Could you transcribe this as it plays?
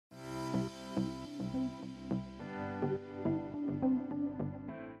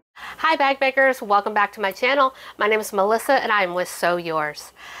Hi bag makers, welcome back to my channel. My name is Melissa and I am with Sew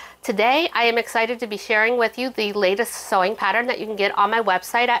Yours. Today I am excited to be sharing with you the latest sewing pattern that you can get on my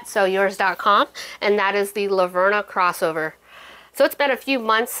website at sewyours.com, and that is the Laverna crossover. So it's been a few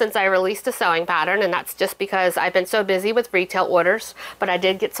months since I released a sewing pattern, and that's just because I've been so busy with retail orders, but I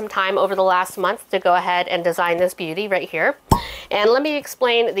did get some time over the last month to go ahead and design this beauty right here. And let me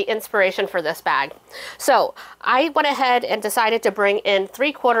explain the inspiration for this bag. So I went ahead and decided to bring in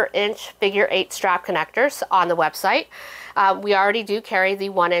 3/4 inch figure 8 strap connectors on the website. We already do carry the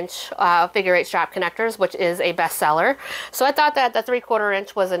 1 inch figure 8 strap connectors, which is a bestseller. So I thought that the 3/4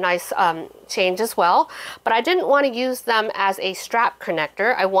 inch was a nice change as well, but I didn't want to use them as a strap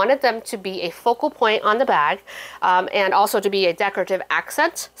connector. I wanted them to be a focal point on the bag and also to be a decorative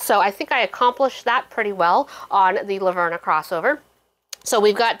accent. So I think I accomplished that pretty well on the Laverna crossover. So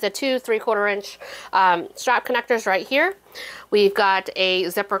we've got the two 3/4 inch strap connectors right here. We've got a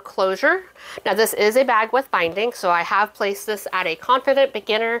zipper closure. Now this is a bag with binding, so I have placed this at a confident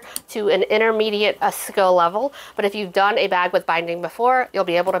beginner to an intermediate skill level. But if you've done a bag with binding before, you'll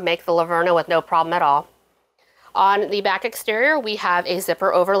be able to make the Laverna with no problem at all. On the back exterior, we have a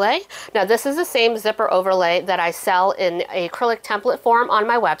zipper overlay. Now this is the same zipper overlay that I sell in acrylic template form on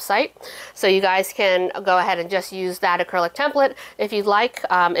my website. So you guys can go ahead and just use that acrylic template if you'd like,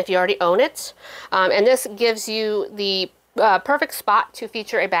 if you already own it. And this gives you the perfect spot to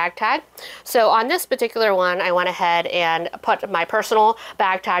feature a bag tag. So on this particular one, I went ahead and put my personal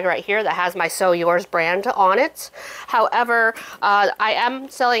bag tag right here that has my Sew Yours brand on it. However, I am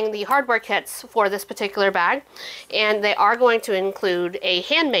selling the hardware kits for this particular bag, and they are going to include a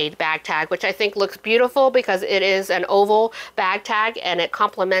handmade bag tag, which I think looks beautiful because it is an oval bag tag and it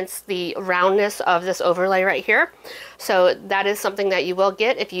complements the roundness of this overlay right here. So that is something that you will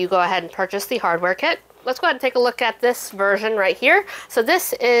get if you go ahead and purchase the hardware kit. Let's go ahead and take a look at this version right here. So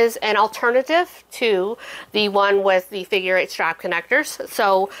this is an alternative to the one with the figure 8 strap connectors.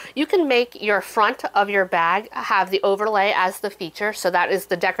 So you can make your front of your bag have the overlay as the feature. So that is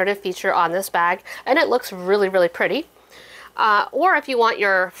the decorative feature on this bag, and it looks really, really pretty. Or if you want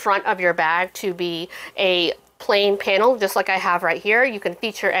your front of your bag to be a plain panel, just like I have right here, you can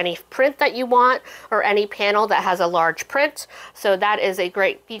feature any print that you want or any panel that has a large print. So that is a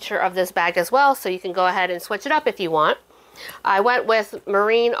great feature of this bag as well. So you can go ahead and switch it up if you want. I went with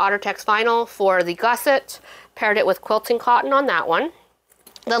marine Ottertex vinyl for the gusset, paired it with quilting cotton on that one.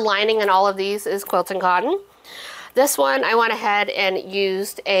 The lining in all of these is quilting cotton. This one, I went ahead and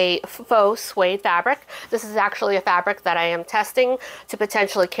used a faux suede fabric. This is actually a fabric that I am testing to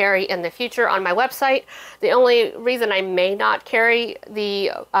potentially carry in the future on my website. The only reason I may not carry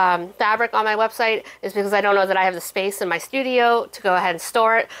the fabric on my website is because I don't know that I have the space in my studio to go ahead and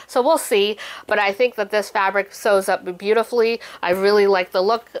store it. So we'll see, but I think that this fabric sews up beautifully. I really like the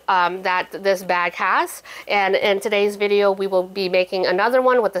look that this bag has. And in today's video, we will be making another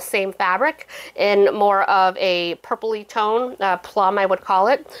one with the same fabric in more of a purpley tone, plum I would call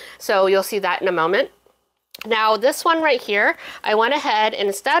it. So you'll see that in a moment. Now this one right here, I went ahead and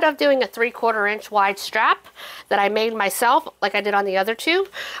instead of doing a 3/4 inch wide strap that I made myself like I did on the other two,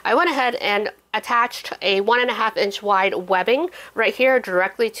 I went ahead and attached a 1.5 inch wide webbing right here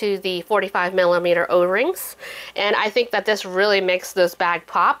directly to the 45mm O-rings. And I think that this really makes this bag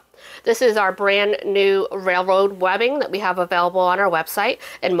pop. This is our brand new railroad webbing that we have available on our website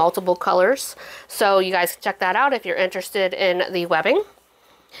in multiple colors. So you guys can check that out if you're interested in the webbing.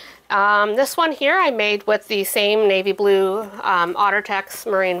 This one here I made with the same navy blue Ottertex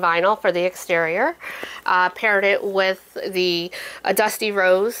marine vinyl for the exterior. Paired it with the Dusty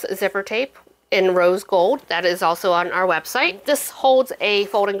Rose zipper tape in rose gold. That is also on our website. This holds a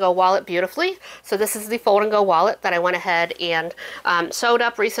fold and go wallet beautifully. So this is the fold and go wallet that I went ahead and sewed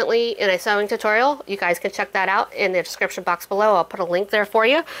up recently in a sewing tutorial. You guys can check that out in the description box below. I'll put a link there for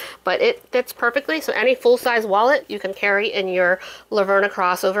you, but it fits perfectly. So any full-size wallet you can carry in your Laverna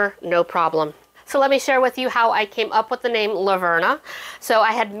crossover, no problem. So let me share with you how I came up with the name Laverna. So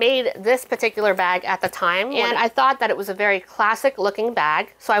I had made this particular bag at the time, and I thought that it was a very classic looking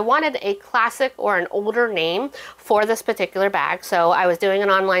bag. So I wanted a classic or an older name for this particular bag. So I was doing an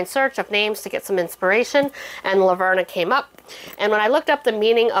online search of names to get some inspiration, and Laverna came up. And when I looked up the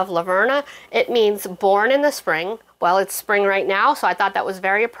meaning of Laverna, it means born in the spring. Well, it's spring right now, so I thought that was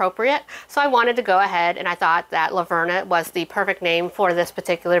very appropriate. So I wanted to go ahead and I thought that Laverna was the perfect name for this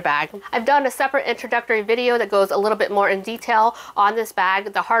particular bag. I've done a separate introductory video that goes a little bit more in detail on this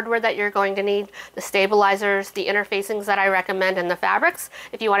bag, the hardware that you're going to need, the stabilizers, the interfacings that I recommend, and the fabrics.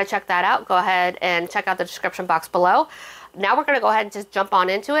 If you want to check that out, go ahead and check out the description box below. Now we're going to go ahead and just jump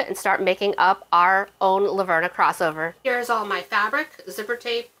on into it and start making up our own Laverna crossover. Here's all my fabric, zipper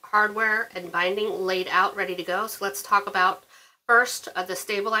tape, hardware and binding laid out, ready to go. So let's talk about first the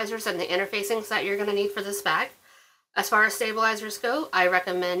stabilizers and the interfacings that you're going to need for this bag. As far as stabilizers go, I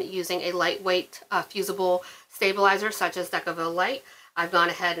recommend using a lightweight fusible stabilizer such as Decaville Light. I've gone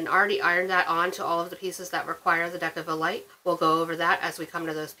ahead and already ironed that on to all of the pieces that require the Decaville Light. We'll go over that as we come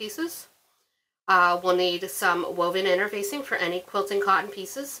to those pieces. We'll need some woven interfacing for any quilting cotton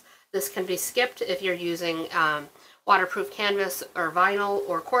pieces. This can be skipped if you're using waterproof canvas or vinyl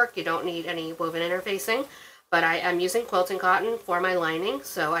or cork. You don't need any woven interfacing, but I am using quilting cotton for my lining,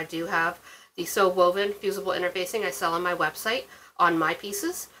 so I do have the So Woven fusible interfacing I sell on my website on my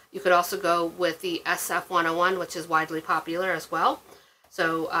pieces. You could also go with the SF101, which is widely popular as well.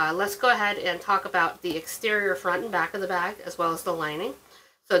 So let's go ahead and talk about the exterior front and back of the bag as well as the lining.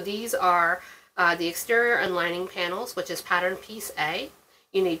 So these are the exterior and lining panels, which is pattern piece A.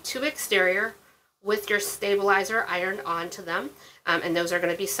 You need 2 exterior with your stabilizer ironed onto them, and those are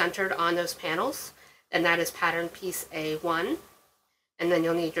going to be centered on those panels, and that is pattern piece A1. And then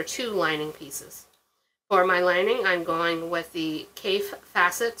you'll need your 2 lining pieces. For my lining, I'm going with the Cafe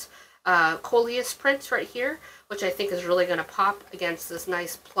Facet Coleus print right here, which I think is really going to pop against this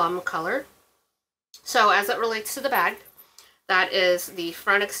nice plum color. So as it relates to the bag, that is the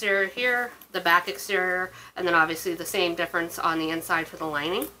front exterior here, the back exterior, and then obviously the same difference on the inside for the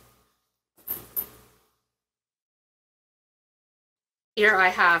lining. Here I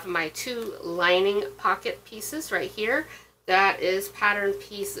have my 2 lining pocket pieces right here. That is pattern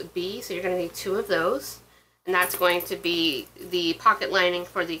piece B, so you're going to need 2 of those. And that's going to be the pocket lining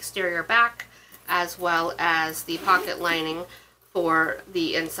for the exterior back, as well as the pocket lining for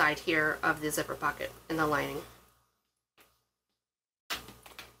the inside here of the zipper pocket and the lining.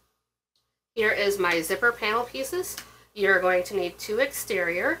 Here is my zipper panel pieces. You're going to need 2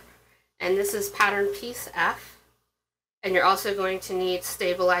 exterior, and this is pattern piece F. And you're also going to need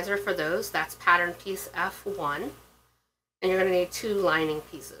stabilizer for those. That's pattern piece F1. And you're going to need 2 lining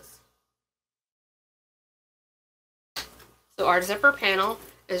pieces. So our zipper panel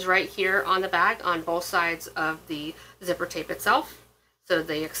is right here on the bag on both sides of the zipper tape itself. So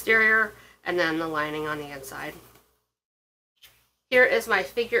the exterior and then the lining on the inside. Here is my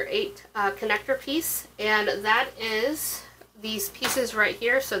figure 8 connector piece, and that is these pieces right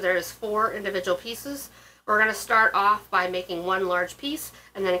here. So there's 4 individual pieces. We're going to start off by making 1 large piece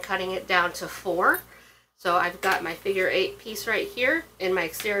and then cutting it down to 4. So I've got my figure 8 piece right here in my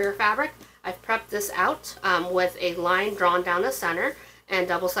exterior fabric. I've prepped this out with a line drawn down the center and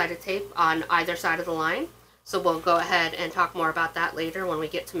double-sided tape on either side of the line. So we'll go ahead and talk more about that later when we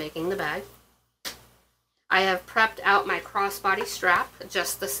get to making the bag. I have prepped out my crossbody strap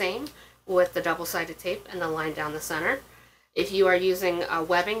just the same with the double-sided tape and the line down the center. If you are using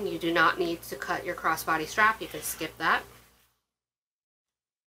webbing, you do not need to cut your crossbody strap. You can skip that.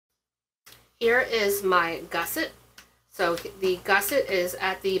 Here is my gusset. So the gusset is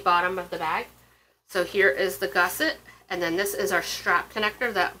at the bottom of the bag. So here is the gusset, and then this is our strap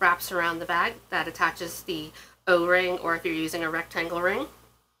connector that wraps around the bag that attaches the O-ring, or if you're using a rectangle ring.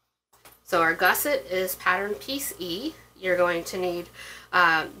 So our gusset is pattern piece E. You're going to need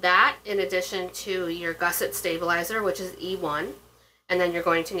that in addition to your gusset stabilizer, which is E1, and then you're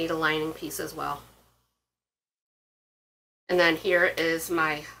going to need a lining piece as well. And then here is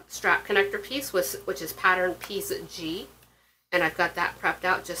my strap connector piece, which is pattern piece G, and I've got that prepped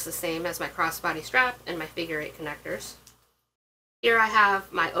out just the same as my crossbody strap and my figure 8 connectors. Here I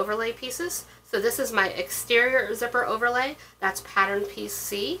have my overlay pieces. So this is my exterior zipper overlay. That's pattern piece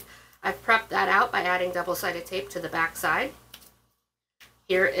C. I've prepped that out by adding double-sided tape to the back side.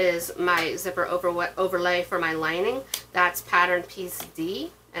 Here is my zipper overlay for my lining. That's pattern piece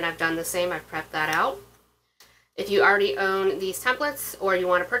D, and I've done the same. I've prepped that out. If you already own these templates or you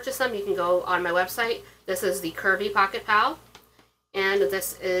want to purchase them, you can go on my website. This is the Curvy Pocket Pal, and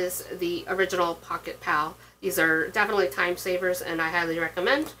this is the original Pocket Pal. These are definitely time savers, and I highly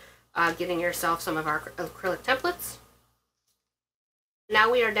recommend getting yourself some of our acrylic templates.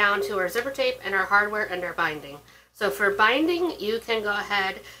 Now we are down to our zipper tape and our hardware and our binding. So for binding, you can go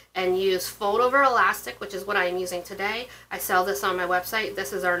ahead and use fold over elastic, which is what I'm using today. I sell this on my website.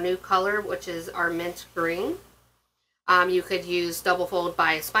 This is our new color, which is our mint green. You could use double fold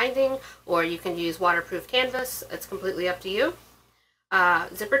bias binding, or you can use waterproof canvas. It's completely up to you.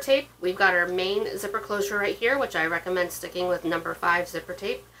 Zipper tape, we've got our main zipper closure right here, which I recommend sticking with number 5 zipper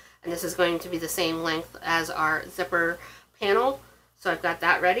tape. And this is going to be the same length as our zipper panel. So I've got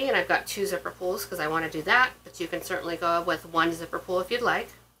that ready, and I've got 2 zipper pulls because I want to do that, but you can certainly go with 1 zipper pull if you'd like.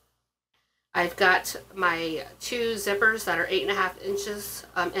 I've got my 2 zippers that are 8.5 inches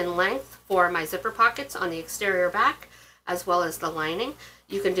in length for my zipper pockets on the exterior back, as well as the lining.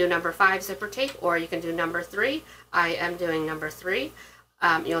 You can do number 5 zipper tape, or you can do number 3. I am doing number 3.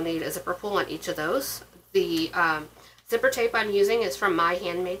 You'll need a zipper pull on each of those. The zipper tape I'm using is from My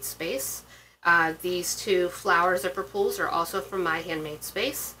Handmade Space. These 2 flower zipper pulls are also from My Handmade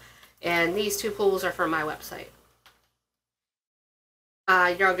Space, and these 2 pulls are from my website.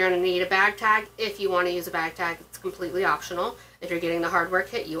 You're going to need a bag tag. If you want to use a bag tag, it's completely optional. If you're getting the hardware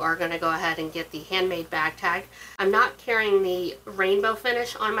kit, you are going to go ahead and get the handmade bag tag. I'm not carrying the rainbow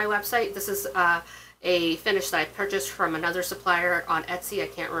finish on my website. This is a finish that I purchased from another supplier on Etsy. I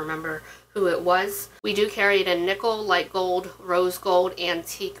can't remember who it was. We do carry it in nickel, light gold, rose gold,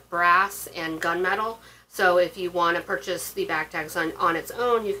 antique brass, and gunmetal. So if you want to purchase the bag tags on its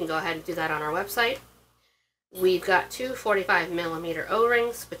own, you can go ahead and do that on our website. We've got 2 45mm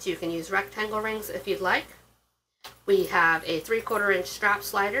O-rings, but you can use rectangle rings if you'd like. We have a 3/4 inch strap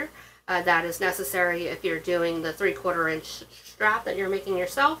slider. That is necessary if you're doing the 3/4 inch strap that you're making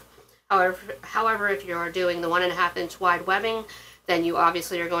yourself. However, if you're doing the 1.5 inch wide webbing, then you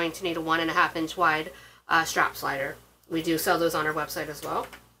obviously are going to need a 1.5 inch wide strap slider. We do sell those on our website as well.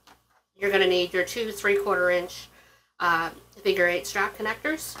 You're going to need your 2 3/4 inch figure 8 strap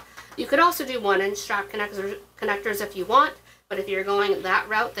connectors. You could also do 1 inch strap connectors if you want, but if you're going that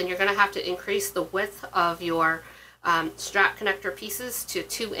route, then you're going to have to increase the width of your strap connector pieces to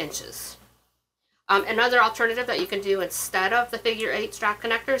 2 inches. Another alternative that you can do instead of the figure 8 strap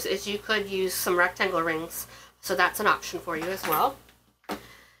connectors is you could use some rectangle rings, so that's an option for you as well.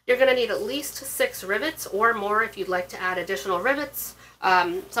 You're going to need at least 6 rivets or more if you'd like to add additional rivets.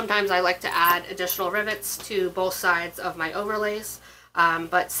 Sometimes I like to add additional rivets to both sides of my overlays.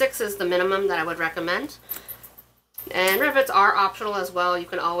 But 6 is the minimum that I would recommend. And rivets are optional as well. You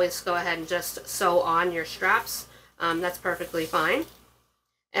can always go ahead and just sew on your straps. That's perfectly fine.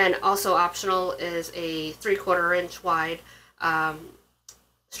 And also optional is a 3/4 inch wide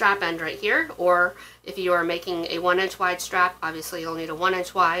strap end right here. Or if you are making a 1 inch wide strap, obviously you'll need a 1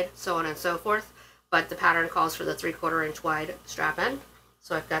 inch wide, so on and so forth. But the pattern calls for the 3/4 inch wide strap end.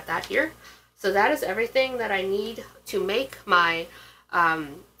 So I've got that here. So that is everything that I need to make my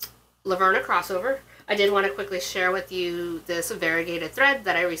Laverna crossover. I did want to quickly share with you this variegated thread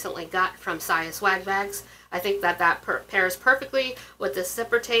that I recently got from Saya Swag Bags. I think that pairs perfectly with the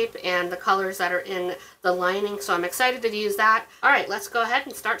zipper tape and the colors that are in the lining, so I'm excited to use that. Alright, let's go ahead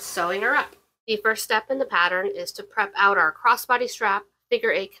and start sewing her up. The first step in the pattern is to prep out our crossbody strap,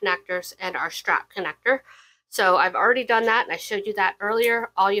 figure 8 connectors, and our strap connector. So I've already done that, and I showed you that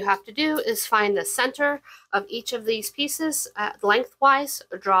earlier. All you have to do is find the center of each of these pieces lengthwise,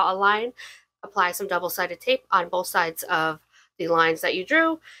 draw a line, apply some double-sided tape on both sides of the lines that you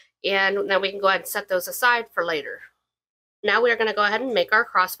drew, and then we can go ahead and set those aside for later. Now we are going to go ahead and make our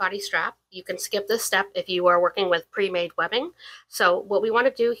crossbody strap. You can skip this step if you are working with pre-made webbing. So what we want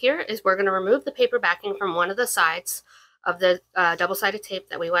to do here is we're going to remove the paper backing from one of the sides of the double-sided tape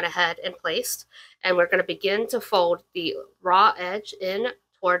that we went ahead and placed, and we're going to begin to fold the raw edge in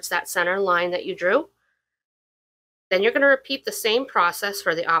towards that center line that you drew. Then you're going to repeat the same process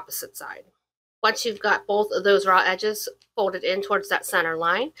for the opposite side. Once you've got both of those raw edges folded in towards that center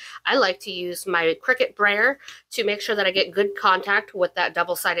line, I like to use my Cricut brayer to make sure that I get good contact with that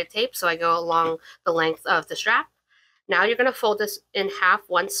double-sided tape, so I go along the length of the strap. Now you're going to fold this in half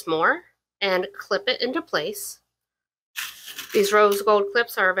once more and clip it into place. These rose gold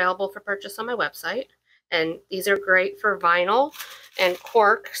clips are available for purchase on my website, and these are great for vinyl and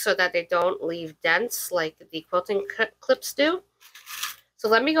cork so that they don't leave dents like the quilting clips do. So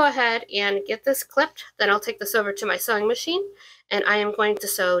let me go ahead and get this clipped, then I'll take this over to my sewing machine, and I am going to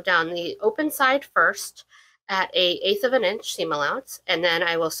sew down the open side first at an 1/8 of an inch seam allowance, and then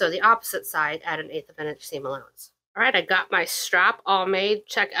I will sew the opposite side at an 1/8 of an inch seam allowance. All right, I got my strap all made.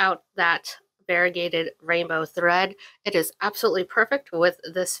 Check out that variegated rainbow thread. It is absolutely perfect with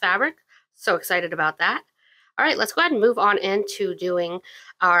this fabric. So excited about that. All right, let's go ahead and move on into doing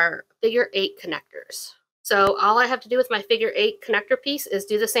our figure 8 connectors. So all I have to do with my figure 8 connector piece is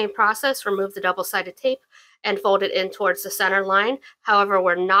do the same process, remove the double-sided tape and fold it in towards the center line. However,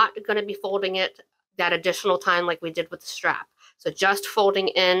 we're not going to be folding it that additional time like we did with the strap. So just folding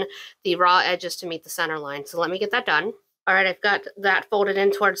in the raw edges to meet the center line. So let me get that done. All right, I've got that folded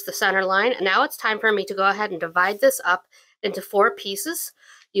in towards the center line. And now it's time for me to go ahead and divide this up into 4 pieces.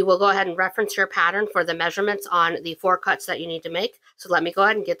 You will go ahead and reference your pattern for the measurements on the 4 cuts that you need to make. So let me go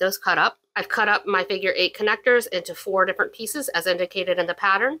ahead and get those cut up. I've cut up my figure 8 connectors into 4 different pieces as indicated in the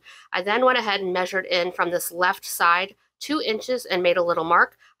pattern. I then went ahead and measured in from this left side 2 inches and made a little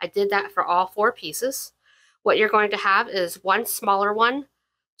mark. I did that for all 4 pieces. What you're going to have is 1 smaller one,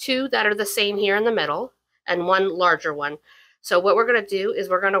 2 that are the same here in the middle, and 1 larger one. So what we're going to do is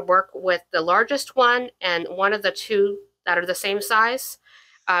we're going to work with the largest one and one of the two that are the same size.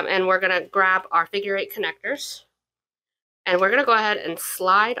 And we're going to grab our figure 8 connectors. And we're going to go ahead and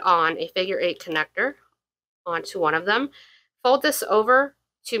slide on a figure 8 connector onto one of them. Fold this over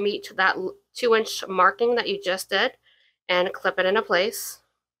to meet that 2-inch marking that you just did and clip it into place.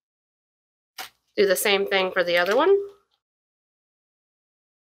 Do the same thing for the other one.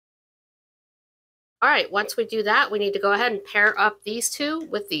 All right, once we do that, we need to go ahead and pair up these two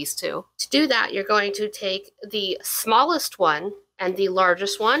with these two. To do that, you're going to take the smallest one and the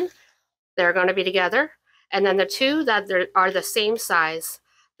largest one. They're going to be together. And then the two that are the same size,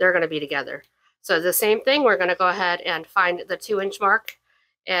 they're going to be together. So the same thing, we're going to go ahead and find the 2-inch mark,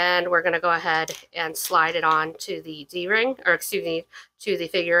 and we're going to go ahead and slide it on to the D-ring, or excuse me, to the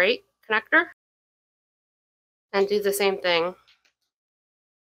figure 8 connector. And do the same thing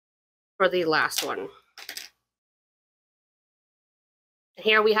for the last one. And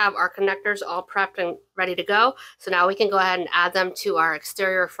here we have our connectors all prepped and ready to go. So now we can go ahead and add them to our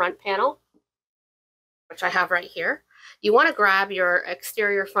exterior front panel, which I have right here. You want to grab your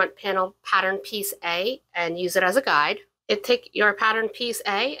exterior front panel pattern piece A and use it as a guide. Take your pattern piece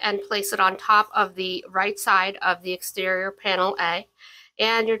A and place it on top of the right side of the exterior panel A.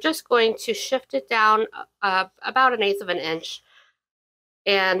 And you're just going to shift it down about 1/8 of an inch.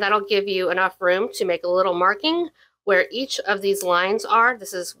 And that'll give you enough room to make a little marking where each of these lines are.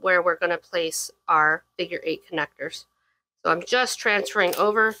 This is where we're going to place our figure 8 connectors. So I'm just transferring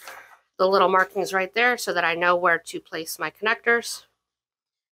over the little markings right there so that I know where to place my connectors.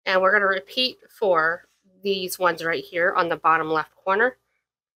 And we're going to repeat for these ones right here on the bottom left corner.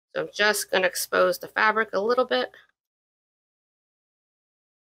 So I'm just going to expose the fabric a little bit.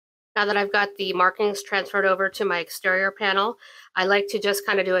 Now that I've got the markings transferred over to my exterior panel, I like to just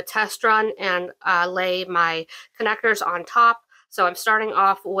kind of do a test run and lay my connectors on top. So I'm starting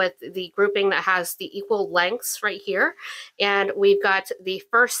off with the grouping that has the equal lengths right here. And we've got the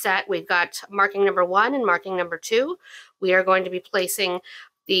first set, we've got marking number 1 and marking number 2. We are going to be placing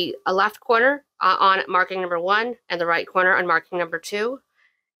the left corner on marking number 1 and the right corner on marking number 2.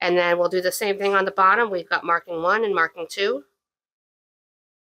 And then we'll do the same thing on the bottom. We've got marking 1 and marking 2.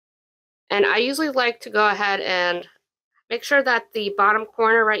 And I usually like to go ahead and make sure that the bottom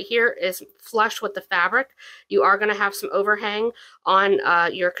corner right here is flush with the fabric. You are going to have some overhang on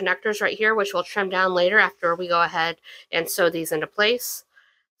your connectors right here, which we'll trim down later after we go ahead and sew these into place.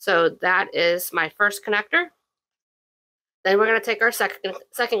 So that is my first connector. Then we're going to take our second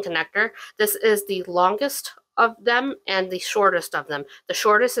connector. This is the longest of them and the shortest of them. The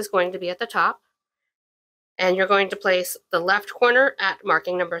shortest is going to be at the top. And you're going to place the left corner at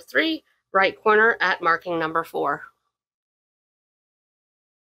marking number 3, right corner at marking number 4.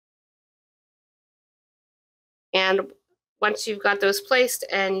 And once you've got those placed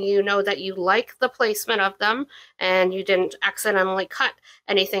and you know that you like the placement of them and you didn't accidentally cut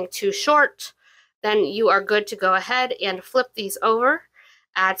anything too short, then you are good to go ahead and flip these over.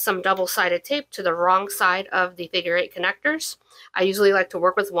 Add some double-sided tape to the wrong side of the figure 8 connectors. I usually like to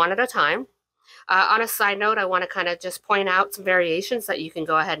work with one at a time. On a side note, I want to kind of just point out some variations that you can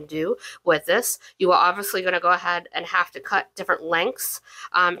go ahead and do with this. You are obviously going to go ahead and have to cut different lengths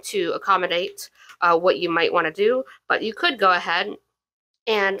to accommodate what you might want to do, but you could go ahead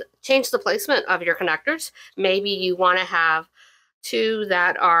and change the placement of your connectors. Maybe you want to have two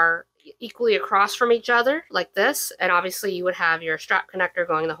that are equally across from each other like this, and obviously you would have your strap connector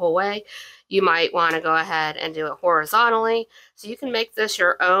going the whole way. You might want to go ahead and do it horizontally, so you can make this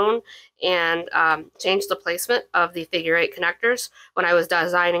your own and change the placement of the figure 8 connectors. When I was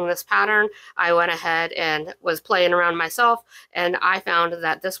designing this pattern, I went ahead and was playing around myself, and I found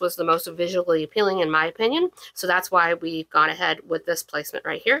that this was the most visually appealing in my opinion, so that's why we've gone ahead with this placement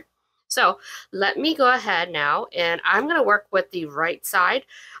right here. So let me go ahead now, and I'm going to work with the right side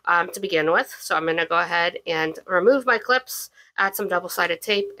to begin with. So I'm going to go ahead and remove my clips, add some double-sided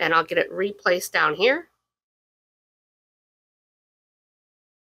tape, and I'll get it replaced down here.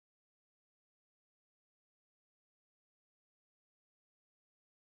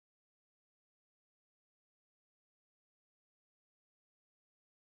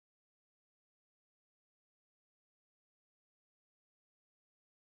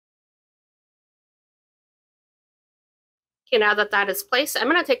 Okay, now that that is placed, I'm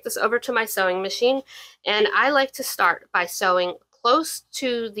going to take this over to my sewing machine, and I like to start by sewing close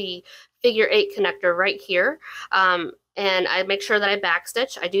to the figure 8 connector right here, and I make sure that I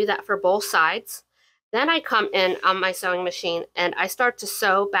backstitch. I do that for both sides. Then I come in on my sewing machine and I start to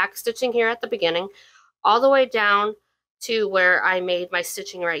sew, backstitching here at the beginning, all the way down to where I made my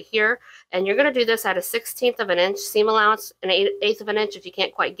stitching right here. And you're going to do this at a 1/16 of an inch seam allowance, an 1/8 of an inch if you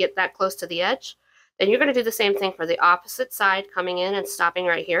can't quite get that close to the edge. Then you're going to do the same thing for the opposite side, coming in and stopping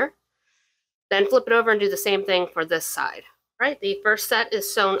right here. Then flip it over and do the same thing for this side. All right, the first set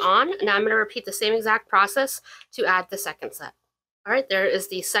is sewn on. Now I'm going to repeat the same exact process to add the second set. All right, there is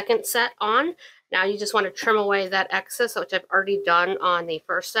the second set on. Now you just want to trim away that excess, which I've already done on the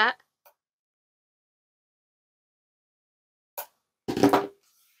first set.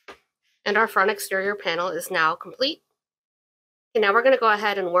 And our front exterior panel is now complete. Okay, now we're going to go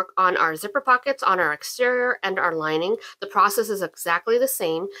ahead and work on our zipper pockets on our exterior and our lining. The process is exactly the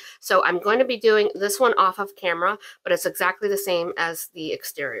same. So I'm going to be doing this one off of camera, but it's exactly the same as the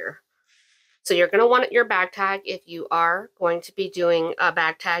exterior. So you're going to want your bag tag if you are going to be doing a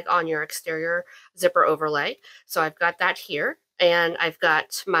bag tag on your exterior zipper overlay. So I've got that here, and I've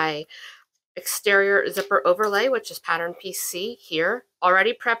got my exterior zipper overlay, which is pattern piece C here,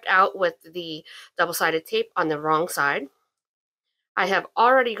 already prepped out with the double-sided tape on the wrong side. I have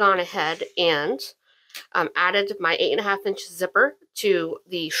already gone ahead and added my 8.5 inch zipper to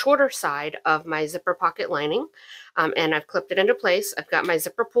the shorter side of my zipper pocket lining, and I've clipped it into place. I've got my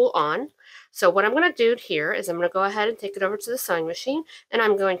zipper pull on. So what I'm going to do here is I'm going to go ahead and take it over to the sewing machine, and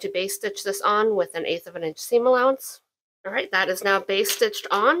I'm going to base stitch this on with an 1/8 of an inch seam allowance. All right, that is now base stitched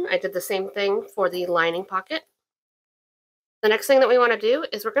on. I did the same thing for the lining pocket. The next thing that we want to do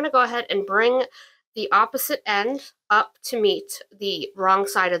is we're going to go ahead and bring the opposite end up to meet the wrong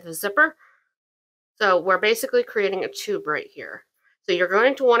side of the zipper. So we're basically creating a tube right here. So you're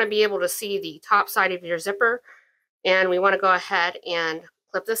going to want to be able to see the top side of your zipper, and we want to go ahead and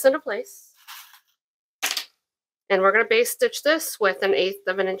clip this into place. And we're going to base stitch this with an 1/8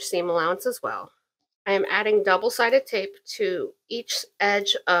 of an inch seam allowance as well. I am adding double-sided tape to each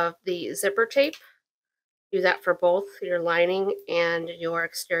edge of the zipper tape. Do that for both your lining and your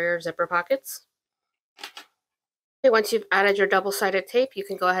exterior zipper pockets. Okay, once you've added your double-sided tape, you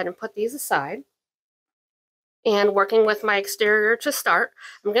can go ahead and put these aside. And working with my exterior to start,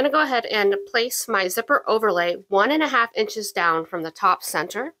 I'm going to go ahead and place my zipper overlay 1.5 inches down from the top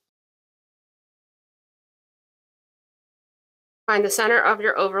center. Find the center of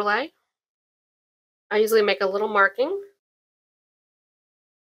your overlay. I usually make a little marking.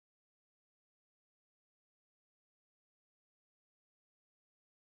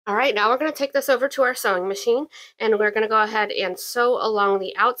 All right, now we're going to take this over to our sewing machine, and we're going to go ahead and sew along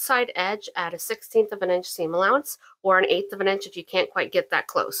the outside edge at a 1/16 of an inch seam allowance, or an 1/8 of an inch if you can't quite get that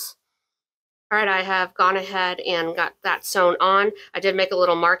close. All right, I have gone ahead and got that sewn on. I did make a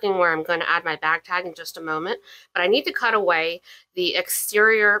little marking where I'm going to add my bag tag in just a moment, but I need to cut away the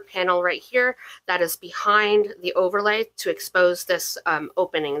exterior panel right here that is behind the overlay to expose this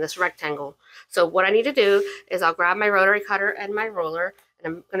opening, this rectangle. So what I need to do is I'll grab my rotary cutter and my roller, and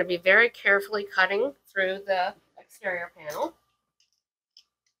I'm going to be very carefully cutting through the exterior panel.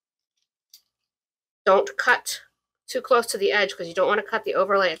 Don't cut too close to the edge because you don't want to cut the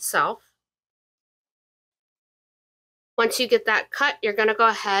overlay itself. Once you get that cut, you're going to go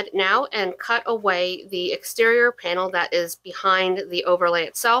ahead now and cut away the exterior panel that is behind the overlay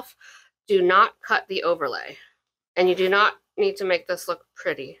itself. Do not cut the overlay. And you do not need to make this look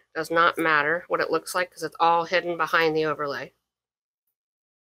pretty. It does not matter what it looks like because it's all hidden behind the overlay.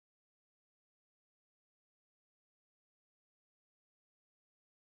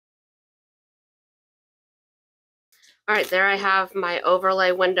 All right, there I have my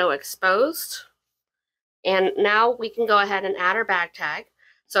overlay window exposed. And now we can go ahead and add our bag tag.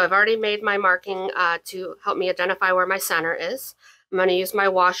 So I've already made my marking to help me identify where my center is. I'm going to use my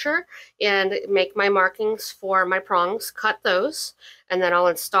washer and make my markings for my prongs, cut those, and then I'll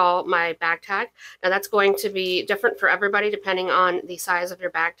install my bag tag. Now that's going to be different for everybody depending on the size of your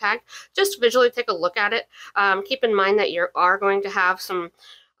bag tag. Just visually take a look at it. Keep in mind that you are going to have some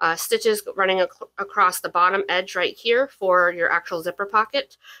stitches running across the bottom edge right here for your actual zipper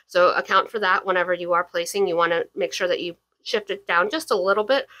pocket. So account for that whenever you are placing. You want to make sure that you shift it down just a little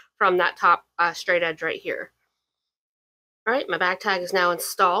bit from that top straight edge right here. All right, my bag tag is now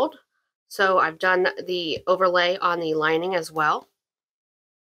installed. So I've done the overlay on the lining as well.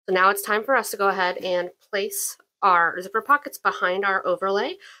 So now it's time for us to go ahead and place our zipper pockets behind our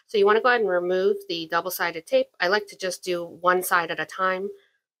overlay. So you want to go ahead and remove the double-sided tape. I like to just do one side at a time.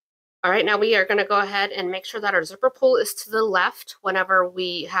 All right, now we are going to go ahead and make sure that our zipper pull is to the left whenever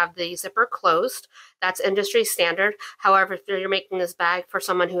we have the zipper closed. That's industry standard. However, if you're making this bag for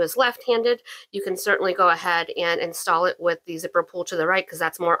someone who is left-handed, you can certainly go ahead and install it with the zipper pull to the right because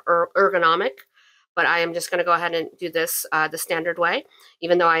that's more ergonomic. But I am just going to go ahead and do this the standard way,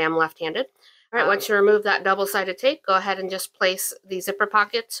 even though I am left-handed. All right, once you remove that double-sided tape, go ahead and just place the zipper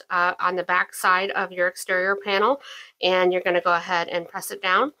pocket on the back side of your exterior panel, and you're going to go ahead and press it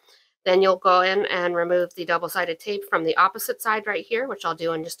down. Then you'll go in and remove the double-sided tape from the opposite side right here, which I'll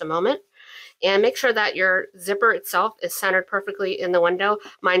do in just a moment. And make sure that your zipper itself is centered perfectly in the window.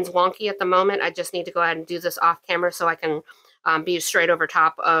 Mine's wonky at the moment. I just need to go ahead and do this off camera so I can be straight over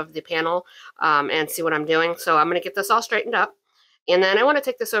top of the panel and see what I'm doing. So I'm going to get this all straightened up. And then I want to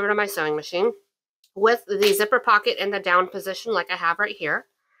take this over to my sewing machine with the zipper pocket in the down position like I have right here.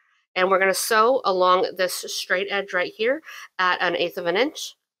 And we're going to sew along this straight edge right here at 1/8 of an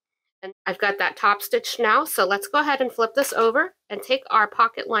inch. And I've got that top stitch now, so let's go ahead and flip this over and take our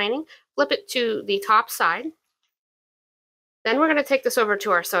pocket lining, flip it to the top side. Then we're going to take this over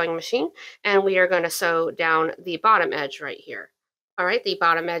to our sewing machine, and we are going to sew down the bottom edge right here. All right, the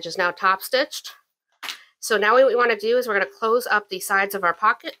bottom edge is now top stitched. So now what we want to do is we're going to close up the sides of our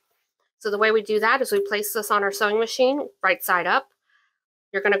pocket. So the way we do that is we place this on our sewing machine, right side up.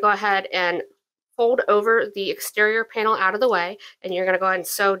 You're going to go ahead and fold over the exterior panel out of the way, and you're going to go ahead and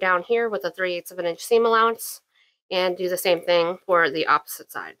sew down here with a 3/8 of an inch seam allowance, and do the same thing for the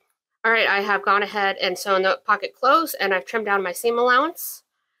opposite side. All right, I have gone ahead and sewn the pocket closed, and I've trimmed down my seam allowance.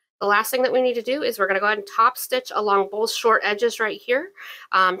 The last thing that we need to do is we're going to go ahead and top stitch along both short edges right here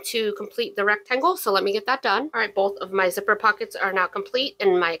to complete the rectangle. So let me get that done. All right, both of my zipper pockets are now complete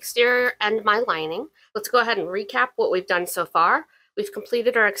in my exterior and my lining. Let's go ahead and recap what we've done so far. We've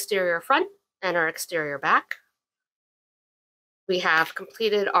completed our exterior front and our exterior back. We have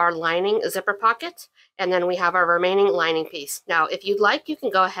completed our lining zipper pocket, and then we have our remaining lining piece. Now, if you'd like, you can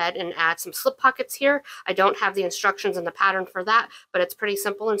go ahead and add some slip pockets here. I don't have the instructions in the pattern for that, but it's pretty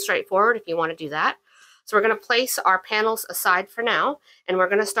simple and straightforward if you want to do that. So we're going to place our panels aside for now, and we're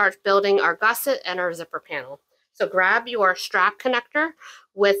going to start building our gusset and our zipper panel. So grab your strap connector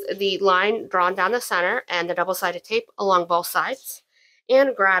with the line drawn down the center and the double-sided tape along both sides,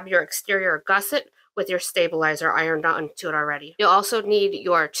 and grab your exterior gusset with your stabilizer ironed onto it already. You'll also need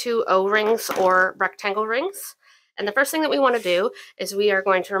your 2 O-rings or rectangle rings. And the first thing that we want to do is we are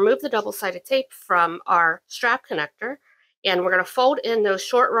going to remove the double-sided tape from our strap connector, and we're going to fold in those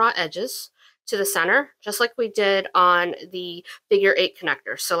short raw edges to the center, just like we did on the figure 8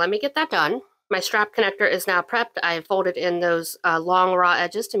 connector. So let me get that done. My strap connector is now prepped. I folded in those long raw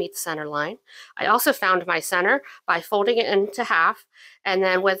edges to meet the center line. I also found my center by folding it into half, and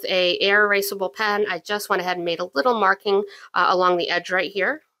then with a air erasable pen, I just went ahead and made a little marking along the edge right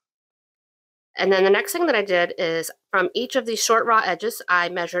here. And then the next thing that I did is from each of these short raw edges, I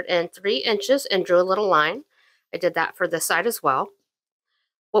measured in 3 inches and drew a little line. I did that for this side as well.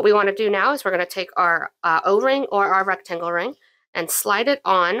 What we want to do now is we're going to take our O-ring or our rectangle ring and slide it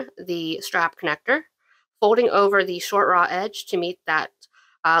on the strap connector, folding over the short raw edge to meet that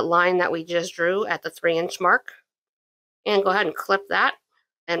line that we just drew at the 3-inch mark. And go ahead and clip that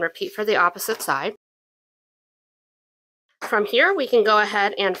and repeat for the opposite side. From here, we can go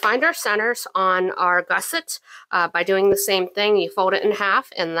ahead and find our centers on our gusset by doing the same thing. You fold it in half,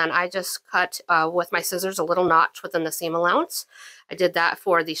 and then I just cut with my scissors a little notch within the seam allowance. I did that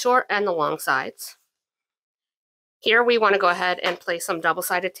for the short and the long sides. Here we want to go ahead and place some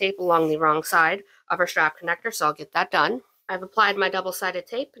double-sided tape along the wrong side of our strap connector, so I'll get that done. I've applied my double-sided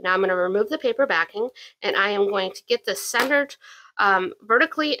tape. Now I'm going to remove the paper backing, and I am going to get this centered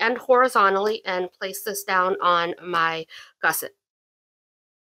vertically and horizontally and place this down on my gusset.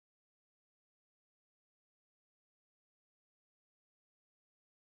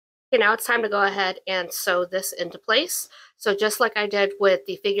 Okay, now it's time to go ahead and sew this into place. So just like I did with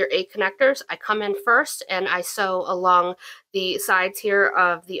the figure 8 connectors, I come in first and I sew along the sides here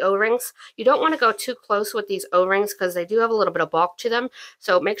of the O-rings. You don't want to go too close with these O-rings because they do have a little bit of bulk to them.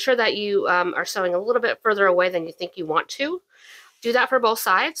 So make sure that you are sewing a little bit further away than you think you want to. Do that for both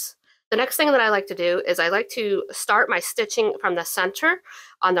sides. The next thing that I like to do is I like to start my stitching from the center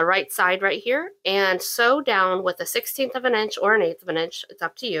on the right side right here and sew down with a 1/16 of an inch or an 1/8 of an inch. It's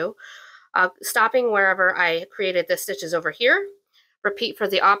up to you. Stopping wherever I created the stitches over here. Repeat for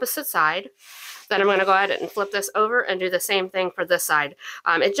the opposite side. Then I'm going to go ahead and flip this over and do the same thing for this side.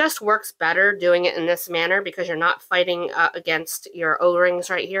 It just works better doing it in this manner because you're not fighting against your O-rings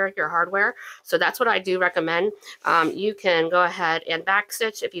right here, your hardware. So that's what I do recommend. You can go ahead and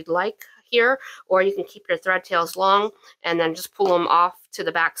backstitch if you'd like here, or you can keep your thread tails long and then just pull them off to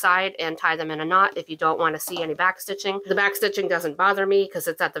the back side and tie them in a knot if you don't want to see any back stitching. The back stitching doesn't bother me because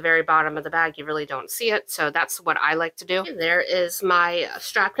it's at the very bottom of the bag. You really don't see it, so that's what I like to do. There is my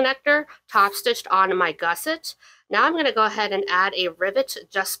strap connector top stitched on my gusset. Now I'm going to go ahead and add a rivet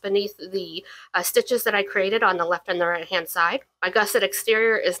just beneath the stitches that I created on the left and the right hand side. My gusset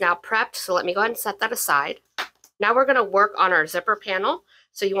exterior is now prepped, so let me go ahead and set that aside. Now we're going to work on our zipper panel.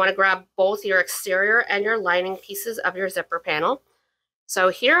 So you want to grab both your exterior and your lining pieces of your zipper panel. So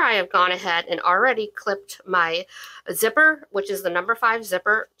here I have gone ahead and already clipped my zipper, which is the number 5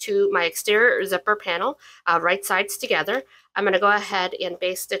 zipper, to my exterior zipper panel, right sides together. I'm going to go ahead and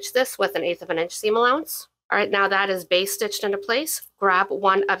base stitch this with 1/8 of an inch seam allowance. All right, now that is base stitched into place. Grab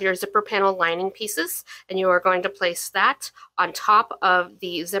one of your zipper panel lining pieces, and you are going to place that on top of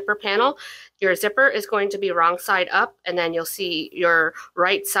the zipper panel. Your zipper is going to be wrong side up, and then you'll see your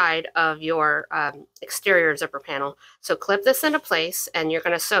right side of your exterior zipper panel. So clip this into place, and you're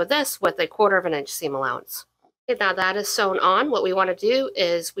going to sew this with 1/4 of an inch seam allowance. Okay, now that is sewn on, what we want to do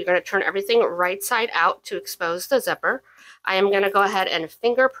is we're going to turn everything right side out to expose the zipper. I am going to go ahead and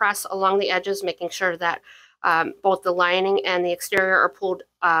finger press along the edges, making sure that both the lining and the exterior are pulled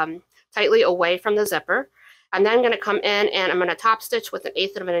tightly away from the zipper. I'm then going to come in and I'm going to top stitch with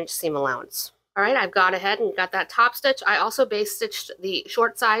 1/8 of an inch seam allowance. All right, I've gone ahead and got that top stitch. I also base stitched the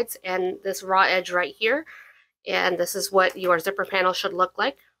short sides and this raw edge right here. And this is what your zipper panel should look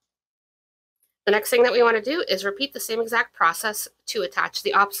like. The next thing that we want to do is repeat the same exact process to attach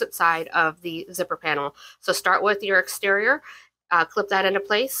the opposite side of the zipper panel. So start with your exterior, clip that into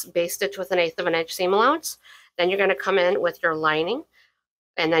place, base stitch with 1/8 of an inch seam allowance. Then you're going to come in with your lining,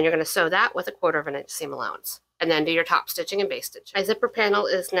 and then you're going to sew that with 1/4 of an inch seam allowance. And then do your top stitching and base stitch. My zipper panel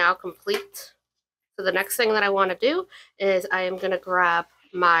is now complete. So the next thing that I want to do is I am going to grab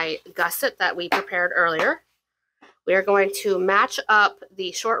my gusset that we prepared earlier. We are going to match up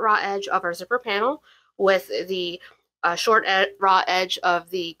the short raw edge of our zipper panel with the raw edge of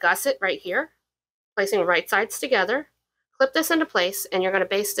the gusset right here, placing right sides together. Clip this into place, and you're going to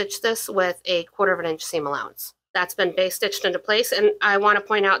base stitch this with 1/4 of an inch seam allowance. That's been base stitched into place, and I want to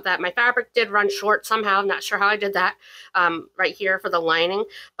point out that my fabric did run short somehow. I'm not sure how I did that right here for the lining,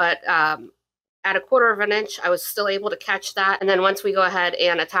 but at 1/4 of an inch, I was still able to catch that. And then once we go ahead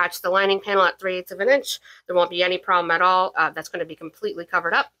and attach the lining panel at 3/8 of an inch, there won't be any problem at all. That's going to be completely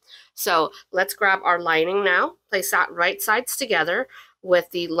covered up. So let's grab our lining now, place that right sides together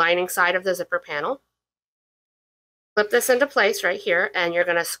with the lining side of the zipper panel. Clip this into place right here, and you're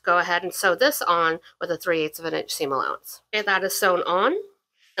going to go ahead and sew this on with 3/8 of an inch seam allowance. Okay, that is sewn on.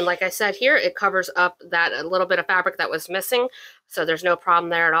 And like I said here, it covers up that a little bit of fabric that was missing, so there's no problem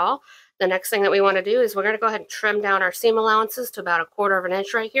there at all. The next thing that we want to do is we're going to go ahead and trim down our seam allowances to about 1/4 of an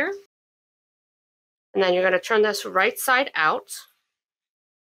inch right here. And then you're going to turn this right side out.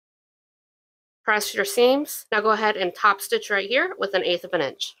 Press your seams. Now go ahead and top stitch right here with 1/8 of an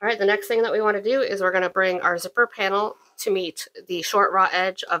inch. All right, the next thing that we want to do is we're going to bring our zipper panel to meet the short raw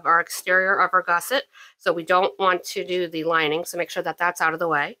edge of our exterior of our gusset. So we don't want to do the lining, so make sure that that's out of the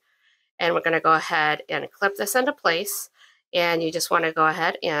way. And we're going to go ahead and clip this into place. And you just want to go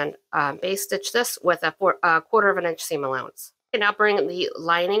ahead and base stitch this with 1/4 of an inch seam allowance. Okay, now bring the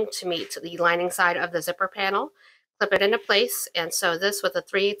lining to meet the lining side of the zipper panel. Clip it into place and sew this with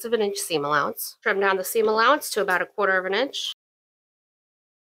 3/8 of an inch seam allowance. Trim down the seam allowance to about 1/4 of an inch.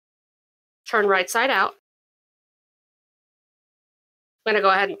 Turn right side out. I'm going to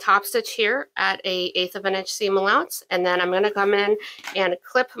go ahead and top stitch here at 1/8 of an inch seam allowance, and then I'm going to come in and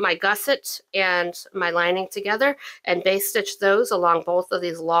clip my gusset and my lining together and base stitch those along both of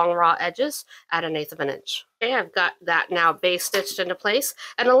these long raw edges at 1/8 of an inch. Okay, I've got that now base stitched into place.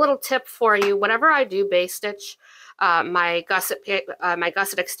 And a little tip for you, whenever I do base stitch my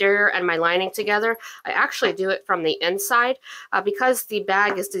gusset exterior and my lining together, I actually do it from the inside because the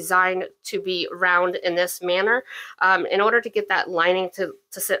bag is designed to be round in this manner. In order to get that lining to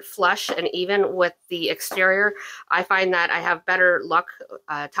sit flush and even with the exterior, I find that I have better luck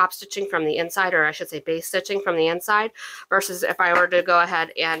top stitching from the inside, or I should say base stitching from the inside, versus if I were to go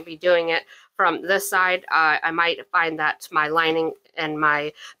ahead and be doing it from this side, I might find that my lining and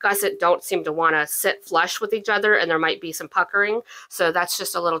my gusset don't seem to want to sit flush with each other, and there might be some puckering. So that's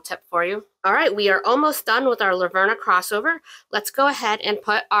just a little tip for you. All right, we are almost done with our Laverna crossover. Let's go ahead and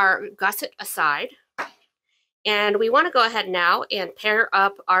put our gusset aside. And we want to go ahead now and pair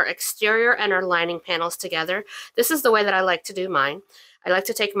up our exterior and our lining panels together. This is the way that I like to do mine. I like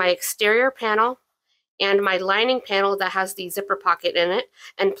to take my exterior panel and my lining panel that has the zipper pocket in it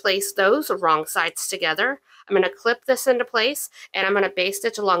and place those wrong sides together. I'm going to clip this into place, and I'm going to base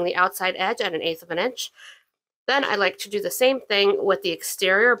stitch along the outside edge at 1/8 of an inch. Then I like to do the same thing with the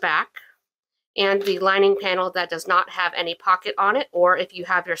exterior back and the lining panel that does not have any pocket on it, or if you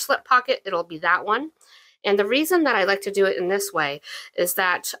have your slip pocket, it'll be that one. And the reason that I like to do it in this way is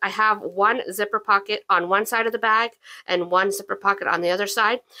that I have one zipper pocket on one side of the bag and one zipper pocket on the other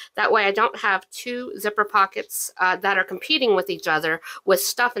side. That way I don't have two zipper pockets that are competing with each other with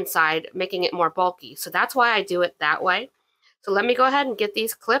stuff inside, making it more bulky. So that's why I do it that way. So let me go ahead and get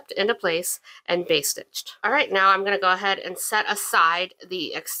these clipped into place and base stitched. All right, now I'm going to go ahead and set aside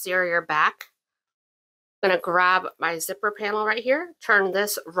the exterior back. I'm going to grab my zipper panel right here, turn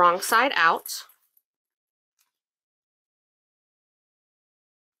this wrong side out.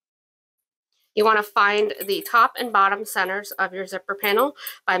 You want to find the top and bottom centers of your zipper panel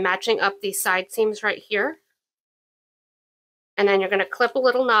by matching up these side seams right here. And then you're going to clip a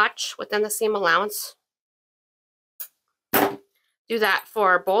little notch within the seam allowance. Do that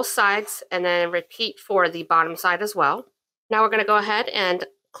for both sides and then repeat for the bottom side as well. Now we're going to go ahead and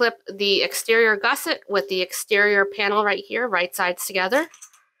clip the exterior gusset with the exterior panel right here, right sides together.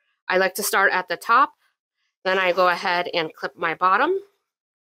 I like to start at the top, then I go ahead and clip my bottom.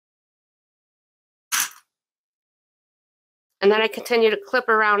 And then I continue to clip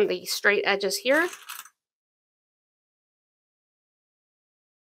around the straight edges here.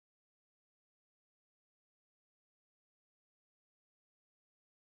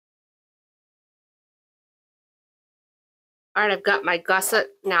 All right, I've got my gusset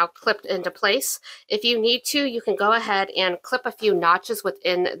now clipped into place. If you need to, you can go ahead and clip a few notches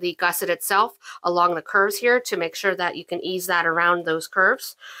within the gusset itself along the curves here to make sure that you can ease that around those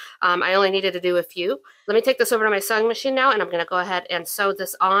curves. I only needed to do a few. Let me take this over to my sewing machine now, and I'm going to go ahead and sew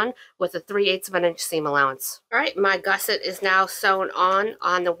this on with a 3/8 of an inch seam allowance. All right, my gusset is now sewn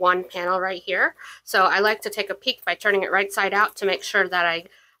on the one panel right here. So I like to take a peek by turning it right side out to make sure that I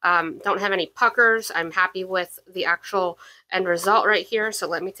don't have any puckers. I'm happy with the actual end result right here, so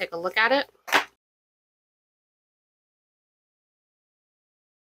let me take a look at it.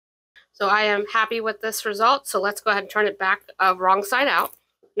 So I am happy with this result, so let's go ahead and turn it back wrong side out.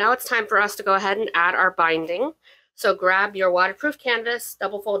 Now it's time for us to go ahead and add our binding. So grab your waterproof canvas,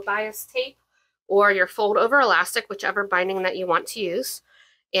 double fold bias tape, or your fold over elastic, whichever binding that you want to use.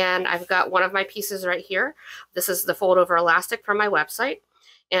 And I've got one of my pieces right here. This is the fold over elastic from my website.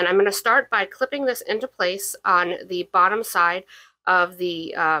 And I'm going to start by clipping this into place on the bottom side of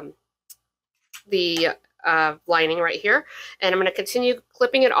the lining right here. And I'm going to continue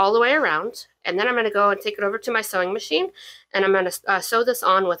clipping it all the way around. And then I'm going to go and take it over to my sewing machine. And I'm going to sew this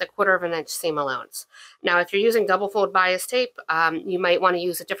on with a 1/4 of an inch seam allowance. Now, if you're using double fold bias tape, you might want to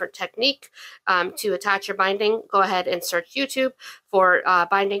use a different technique to attach your binding. Go ahead and search YouTube for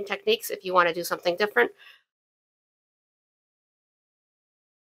binding techniques if you want to do something different.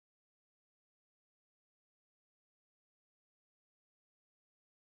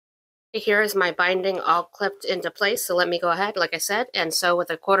 Here is my binding all clipped into place, so let me go ahead, like I said, and sew with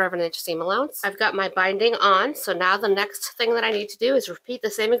a 1/4 of an inch seam allowance. I've got my binding on, so now the next thing that I need to do is repeat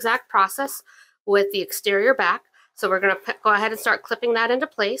the same exact process with the exterior back. So we're going to go ahead and start clipping that into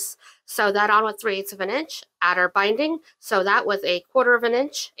place, sew that on with 3/8 of an inch, add our binding, sew that with a 1/4 of an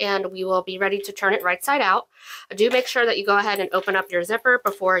inch, and we will be ready to turn it right side out. Do make sure that you go ahead and open up your zipper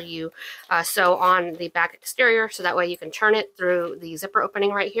before you sew on the back exterior, so that way you can turn it through the zipper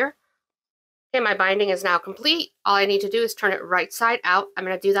opening right here. Okay, my binding is now complete. All I need to do is turn it right side out. I'm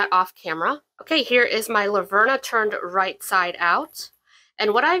going to do that off camera. Okay, here is my Laverna turned right side out.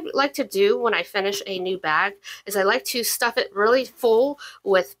 And what I like to do when I finish a new bag is I like to stuff it really full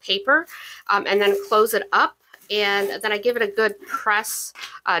with paper and then close it up. And then I give it a good press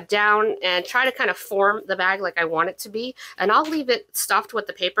down and try to kind of form the bag like I want it to be. And I'll leave it stuffed with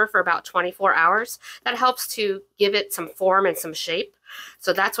the paper for about 24 hours. That helps to give it some form and some shape.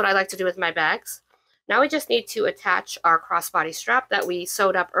 So that's what I like to do with my bags. Now we just need to attach our crossbody strap that we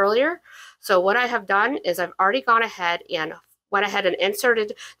sewed up earlier. So what I have done is I've already gone ahead and went ahead and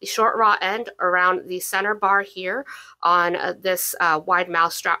inserted the short raw end around the center bar here on this wide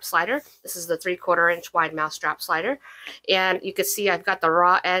mouth strap slider. This is the 3/4 inch wide mouth strap slider. And you can see I've got the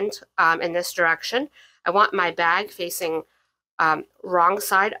raw end in this direction. I want my bag facing wrong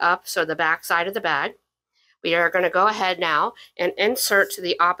side up, so the back side of the bag. We are going to go ahead now and insert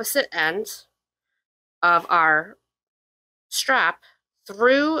the opposite end of our strap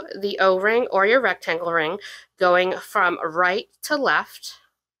through the O-ring or your rectangle ring, going from right to left,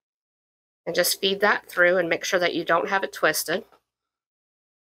 and just feed that through and make sure that you don't have it twisted.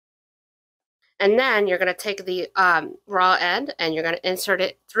 And then you're going to take the raw end and you're going to insert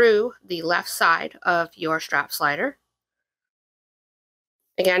it through the left side of your strap slider.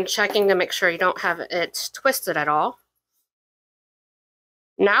 Again, checking to make sure you don't have it twisted at all.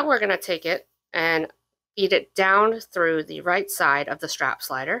 Now we're going to take it and feed it down through the right side of the strap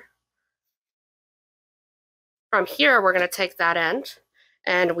slider. From here, we're going to take that end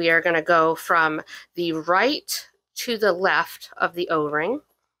and we are going to go from the right to the left of the O-ring.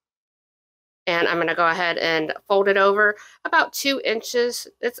 And I'm going to go ahead and fold it over about 2 inches.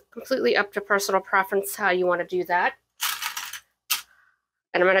 It's completely up to personal preference how you want to do that.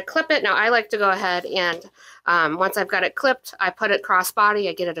 And I'm going to clip it. Now, I like to go ahead and once I've got it clipped, I put it crossbody.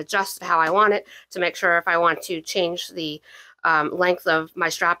 I get it adjusted how I want it to make sure if I want to change the length of my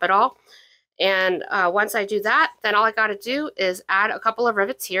strap at all. And once I do that, then all I got to do is add a couple of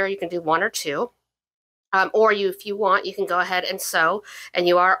rivets here. You can do 1 or 2. Or if you want, you can go ahead and sew, and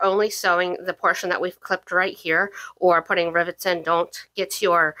you are only sewing the portion that we've clipped right here, or putting rivets in. Don't get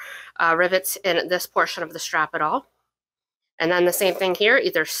your rivets in this portion of the strap at all. And then the same thing here,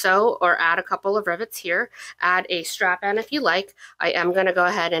 either sew or add a couple of rivets here. Add a strap end if you like. I am going to go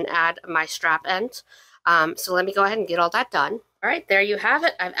ahead and add my strap end. So let me go ahead and get all that done. All right, there you have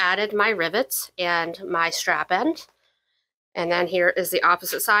it. I've added my rivets and my strap end. And then here is the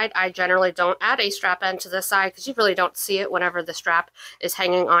opposite side. I generally don't add a strap end to this side because you really don't see it whenever the strap is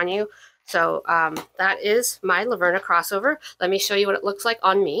hanging on you. So that is my Laverna crossover. Let me show you what it looks like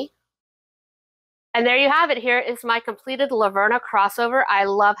on me. And there you have it. Here is my completed Laverna crossover. I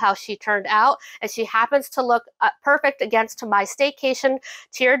love how she turned out, and she happens to look perfect against my Staycation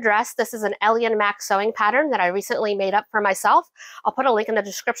tier dress. This is an Ellie & Mac sewing pattern that I recently made up for myself. I'll put a link in the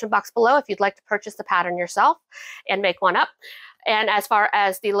description box below if you'd like to purchase the pattern yourself and make one up. And as far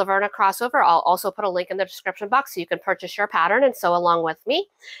as the Laverna crossover, I'll also put a link in the description box so you can purchase your pattern and sew along with me.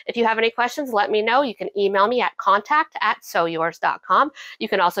 If you have any questions, let me know. You can email me at contact@sewyours.com. You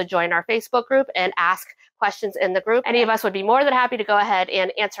can also join our Facebook group and ask questions in the group. Any of us would be more than happy to go ahead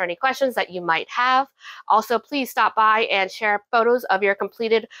and answer any questions that you might have. Also, please stop by and share photos of your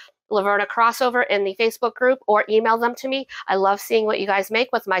completed Laverna crossover in the Facebook group or email them to me. I love seeing what you guys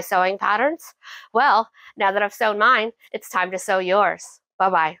make with my sewing patterns. Well, now that I've sewn mine, it's time to sew yours.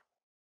 Bye-bye.